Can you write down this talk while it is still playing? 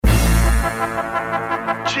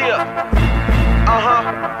Chill.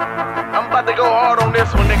 I'm about to go hard on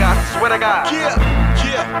this one, nigga. I swear to God.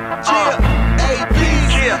 A.B.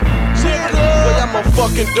 Boy, I'm a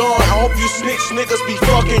fucking dawn. I hope you snitch niggas be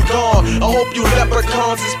fucking gone. I hope you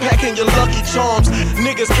leprechauns is packing your Lucky Charms.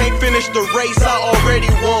 Niggas can't finish the race, I already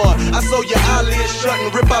won. I sew your eyelids shut and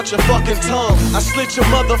rip out your fucking tongue. I slit your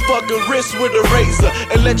motherfucking wrist with a razor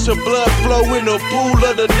and let your blood flow in the pool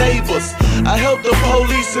of the neighbors. I help the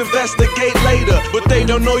police investigate later, but they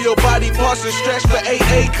don't know your body parts are stretched for 8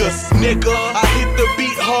 acres. Nigga, I hit the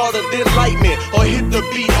beat harder than lightning, or hit the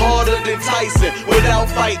beat harder than Tyson without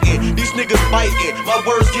fighting. These niggas biting, my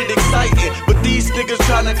words get exciting, but these niggas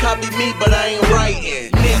tryna copy me, but I ain't writing.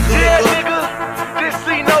 Nigga. Yeah, nigga, this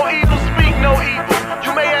see no evil, speak no evil.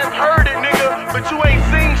 You may have heard it, nigga, but you ain't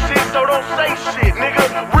seen shit, so don't say shit, nigga.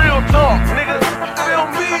 Real talk, nigga. Feel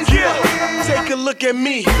me? Yeah. Take a look at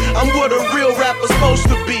me, I'm what a real rapper's supposed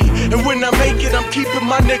to be. And when I make it, I'm keeping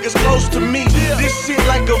my niggas close to me. This shit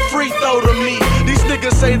like a free throw to me. These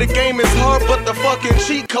niggas say the game is hard, but the fucking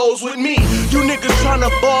cheat codes with me. You niggas tryna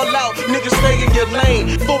ball out, niggas stay in your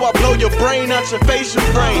lane. Before I blow your brain out your facial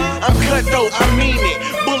frame. I'm cutthroat, I mean it.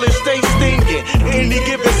 Bullets stay stinging. Any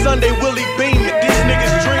given Sunday, Willie beaming. These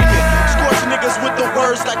niggas dreaming. Scorch niggas with the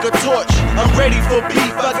words like a torch. I'm ready for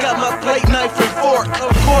beef, I got my plate, knife, and fork.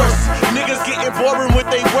 Of course, niggas getting boring with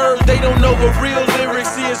they words. They don't know what real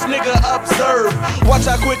lyrics is, nigga, observe. Watch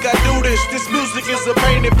how quick I do this, this music is a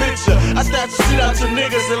painted picture. I snatch the shit out your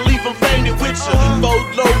niggas and leave them fainted with ya. Fold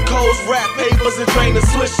low codes, rap papers, and train a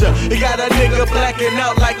swisher. It got a nigga blacking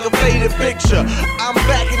out like a faded picture. I'm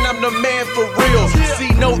back and I'm the man for real.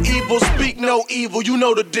 See no evil, speak no evil, you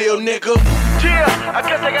know the deal, nigga. Yeah, I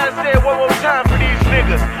guess I gotta say it one more time for these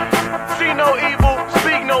niggas. See no evil,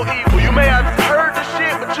 speak no evil. You may have heard the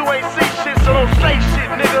shit, but you ain't see shit, so don't say shit,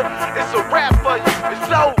 nigga. It's a rap for you,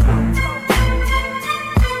 it's over.